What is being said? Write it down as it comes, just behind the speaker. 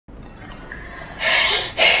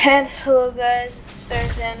And hello guys, it's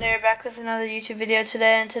Thursday back with another YouTube video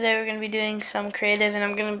today, and today we're going to be doing some creative, and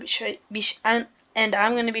I'm going to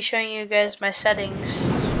be showing you guys my settings. I'm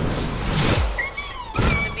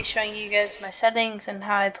going to be showing you guys my settings and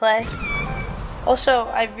how I play. Also,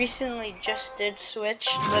 I recently just did switch,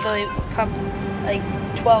 literally like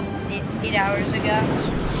 8 hours ago.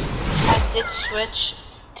 I did switch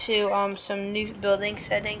to some new building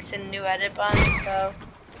settings and new edit buttons, so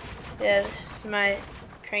yeah, this is my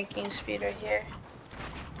cranking speed right here.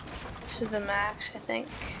 This is the max, I think.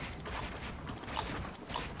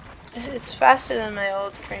 It's faster than my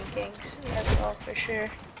old cranking, so that's all for sure.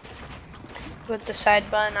 With the side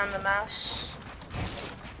button on the mouse.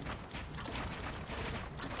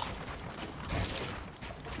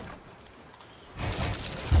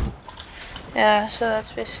 Yeah, so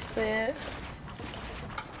that's basically it.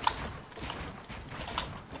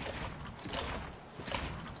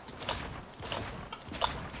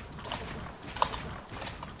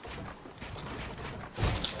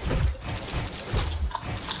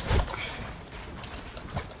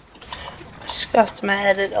 Scuffed my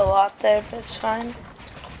edit a lot there, but it's fine.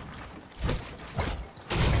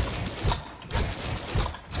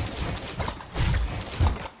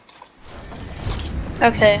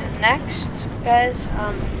 Okay, next, guys,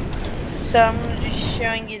 so I'm going to be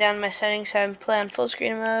showing you down my settings. I play on full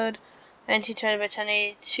screen mode, 1920 by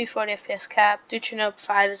 1080, 240 FPS cap, Deuteronope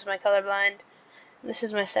 5 is my colorblind. This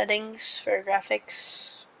is my settings for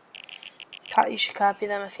graphics. You should copy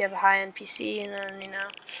them if you have a high-end PC, and then,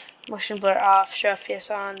 motion blur off, show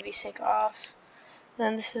FPS on, VSync off. And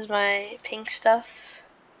then this is my ping stuff.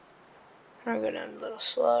 I'm going to go down a little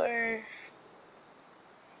slower.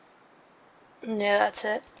 Yeah, that's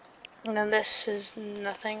it. And then this is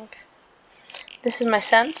nothing. This is my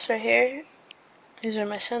sense right here. These are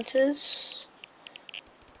my senses.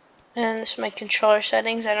 And this is my controller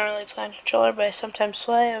settings. I don't really play on controller, but I sometimes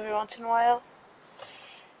play every once in a while.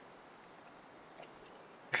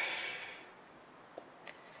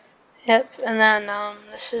 Yep, and then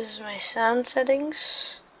this is my sound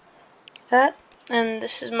settings. And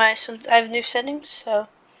this is I have new settings, so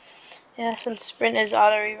yeah, since sprint is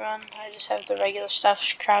auto rerun, I just have the regular stuff.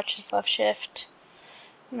 Crouch is left shift.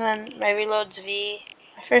 And then my reload's V.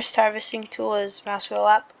 My first harvesting tool is mouse wheel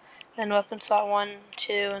up, then weapon slot 1,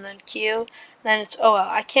 2, and then Q. Then it's OL.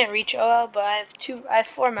 I can't reach OL, but I have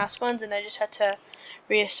 4 mouse buttons, and I just had to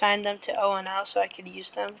reassign them to O and L so I could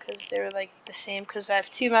use them because they were like the same. Because I have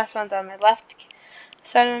 2 mouse buttons on my left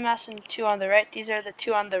side of my mouse and 2 on the right. These are the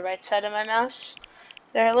 2 on the right side of my mouse.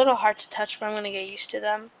 They're a little hard to touch, but I'm gonna get used to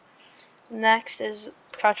them. Next is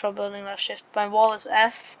crouch while building left shift. My wall is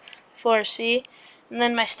F, floor is C, and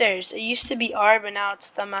then my stairs. It used to be R, but now it's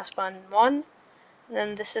thumb mouse button 1. And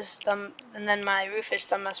then this is thumb, and then my roof is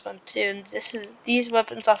thumb mouse button 2. And these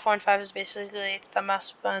weapons off 4 and 5 is basically thumb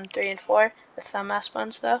mouse button 3 and 4. The thumb mouse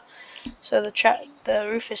buttons though. So the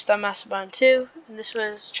roof is thumb mouse button 2, and this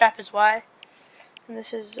was trap is Y. And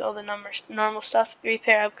this is all the normal stuff.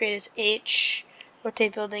 Repair upgrade is H.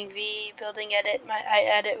 Rotate building V, building edit. I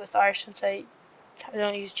edit with R since I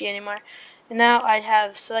don't use G anymore. And now I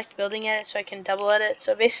have select building edit so I can double edit.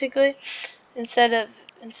 So basically, instead of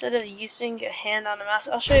using a hand on a mouse,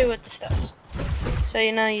 I'll show you what this does. So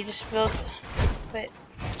you just build. Wait.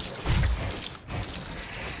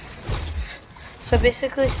 So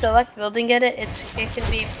basically, select building edit.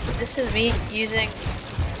 This is me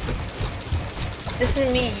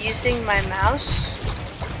using my mouse.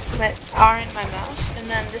 My R in my mouse, and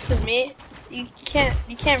then this is me. You can't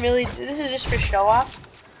really. This is just for show off.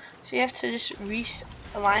 So you have to just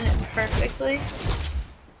realign it perfectly.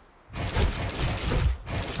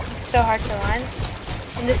 It's so hard to align.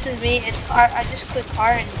 And this is me. It's R. I just click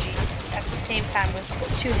R and G at the same time with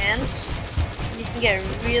 2 hands. And you can get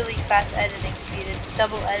really fast editing speed. It's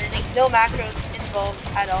double editing. No macros involved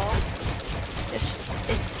at all.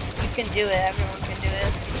 You can do it. Everyone can do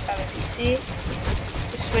it. You just have a PC.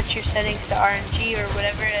 Switch your settings to RNG or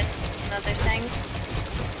whatever, and another thing.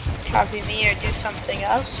 Copy me or do something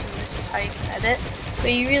else, and this is how you can edit.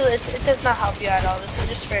 But it does not help you at all. This is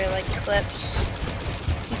just for like clips.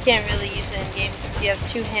 You can't really use it in game because you have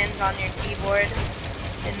 2 hands on your keyboard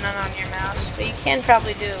and none on your mouse. But you can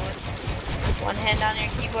probably do it with 1 hand on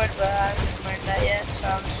your keyboard, but I haven't learned that yet, so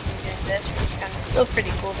I'm just doing this, which is kind of still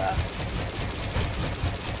pretty cool though.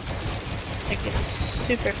 Like, it's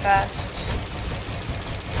super fast.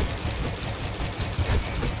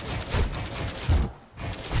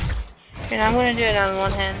 And I'm going to do it on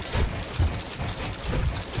 1 hand.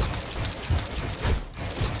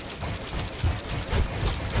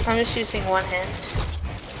 I'm just using 1 hand.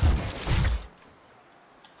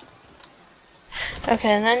 Okay,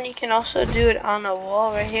 and then you can also do it on a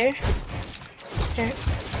wall right here. Here.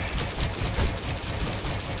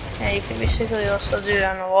 Yeah, you can basically also do it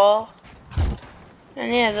on a wall.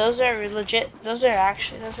 And yeah, those are legit. Those are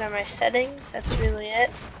my settings. That's really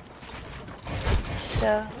it.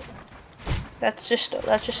 So that's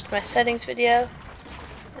just my settings video.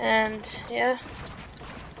 And yeah,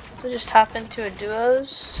 we'll just hop into a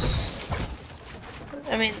duos.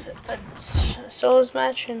 I mean, a solos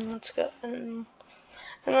match, and let's go. And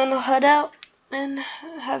then I'll head out and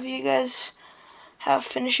have you guys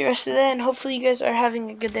finish your rest of the day, and hopefully you guys are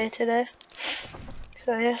having a good day today.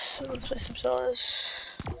 So yes, let's play some solos.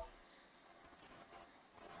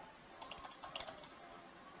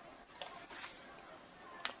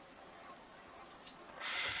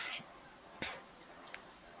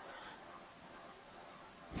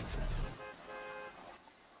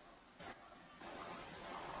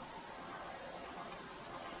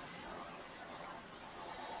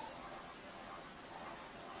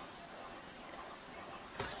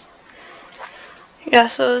 Yeah,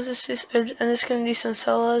 so I'm just gonna do some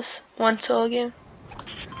solos, one solo game.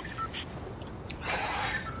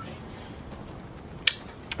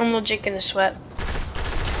 I'm legit gonna sweat.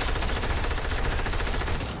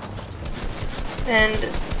 And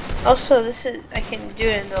also I can do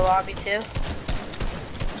it in the lobby too.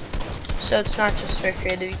 So it's not just for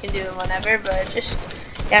creative, you can do it whenever, but just,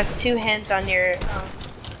 you have two hands on your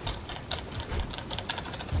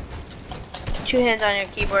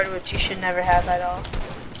keyboard, which you should never have at all.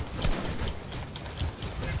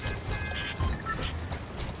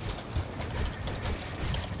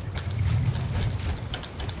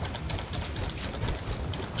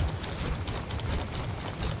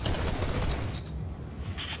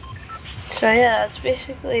 So yeah, that's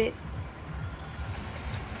basically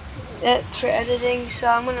it for editing. So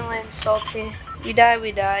I'm gonna land salty. We die,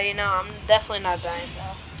 you know. I'm definitely not dying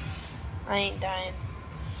though. I ain't dying.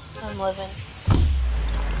 I'm living.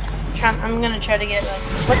 I'm gonna try to get like,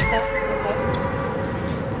 what the?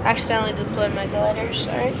 Okay. Accidentally deployed my glider.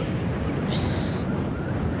 Sorry. Oops.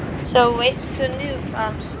 So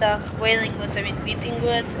new stuff. Wailing Woods. I mean Weeping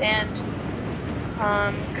Woods and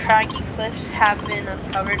Craggy Cliffs have been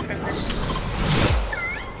uncovered from this.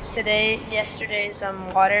 Yesterday's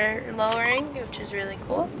water lowering, which is really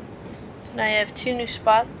cool. So now you have two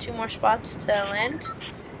more spots to land.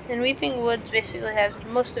 And Weeping Woods basically has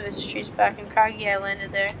most of its trees back, and Craggy I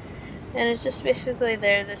landed there. And it's just basically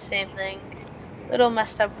the same thing. A little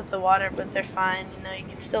messed up with the water, but they're fine. You know, you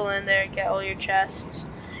can still land there, get all your chests.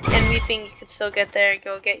 And Weeping, you can still get there,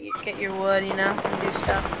 go get your wood, you know, and do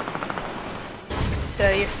stuff. So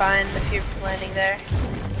you're fine if you're landing there.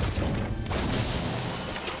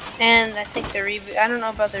 And I think the reboot, I don't know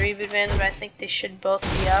about the reboot bans, but I think they should both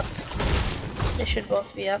be up. They should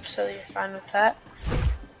both be up, so you're fine with that.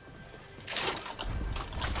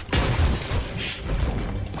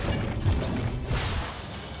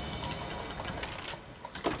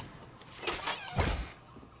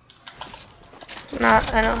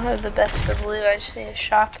 I don't have the best of blue, I just need a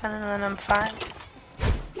shotgun and then I'm fine.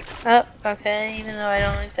 Oh, okay, even though I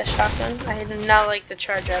don't like the shotgun, I do not like the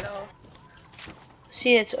charge at all.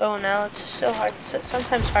 See, it's O now. It's so hard,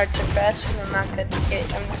 sometimes hard to press because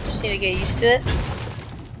I just need to get used to it.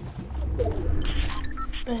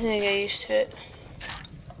 I just need to get used to it.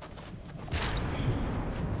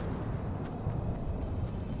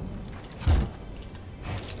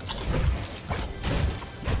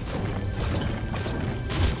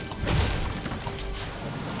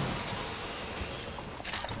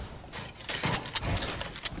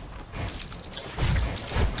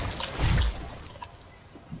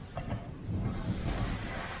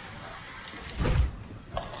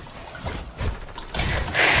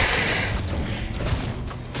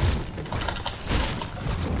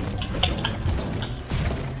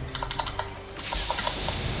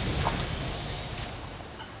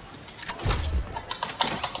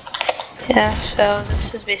 Yeah, so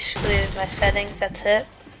this is basically my settings, that's it.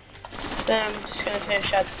 So I'm just gonna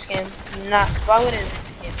finish out this game. Why would I win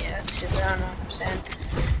the game? Yeah, that's stupid, I don't know what I'm saying.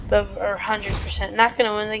 But, or 100%, not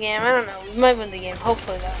gonna win the game, I don't know, we might win the game,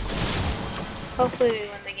 hopefully though. Hopefully we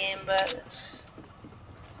win the game, but it's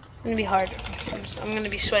gonna be hard. I'm gonna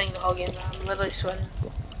be sweating the whole game now, I'm literally sweating.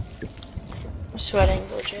 I'm sweating,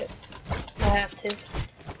 legit. I have to.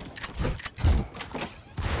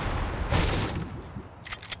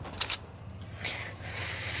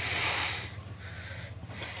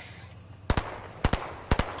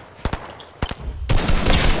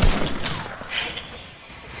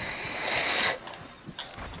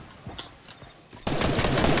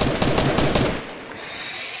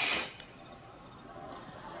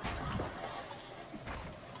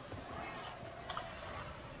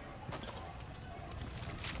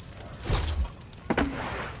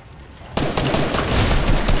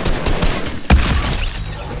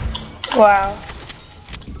 Wow.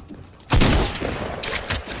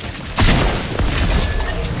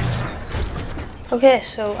 Okay,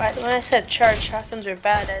 so when I said charged shotguns are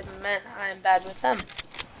bad, I meant I'm bad with them.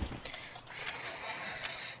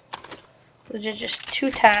 Legit just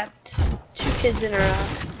two tapped, two kids in a row.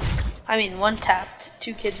 I mean, one tapped,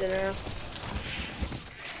 two kids in a row.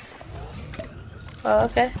 Oh,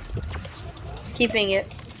 okay. Keeping it.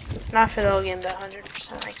 Not for the whole game, though,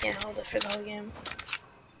 100%. I can't hold it for the whole game.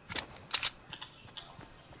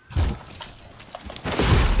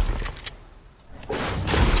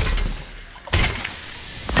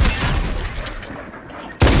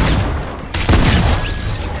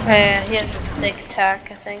 Oh, yeah, he has a thick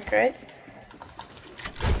tack, I think, right?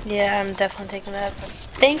 Yeah, I'm definitely taking that.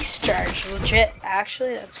 Thanks, charge. Legit,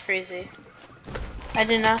 actually, that's crazy. I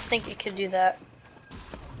did not think it could do that.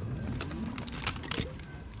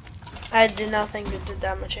 I did not think it did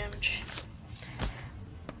that much damage.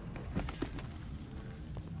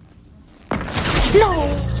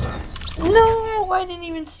 No! No! I didn't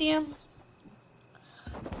even see him.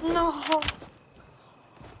 No!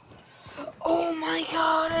 Oh my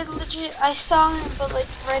god, I saw him, but like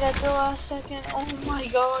right at the last second. Oh my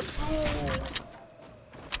god, no!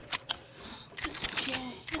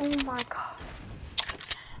 Oh my god.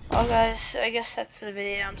 Well guys, I guess that's the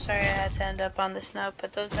video. I'm sorry I had to end up on this note,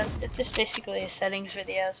 but it's just basically a settings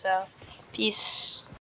video, so peace.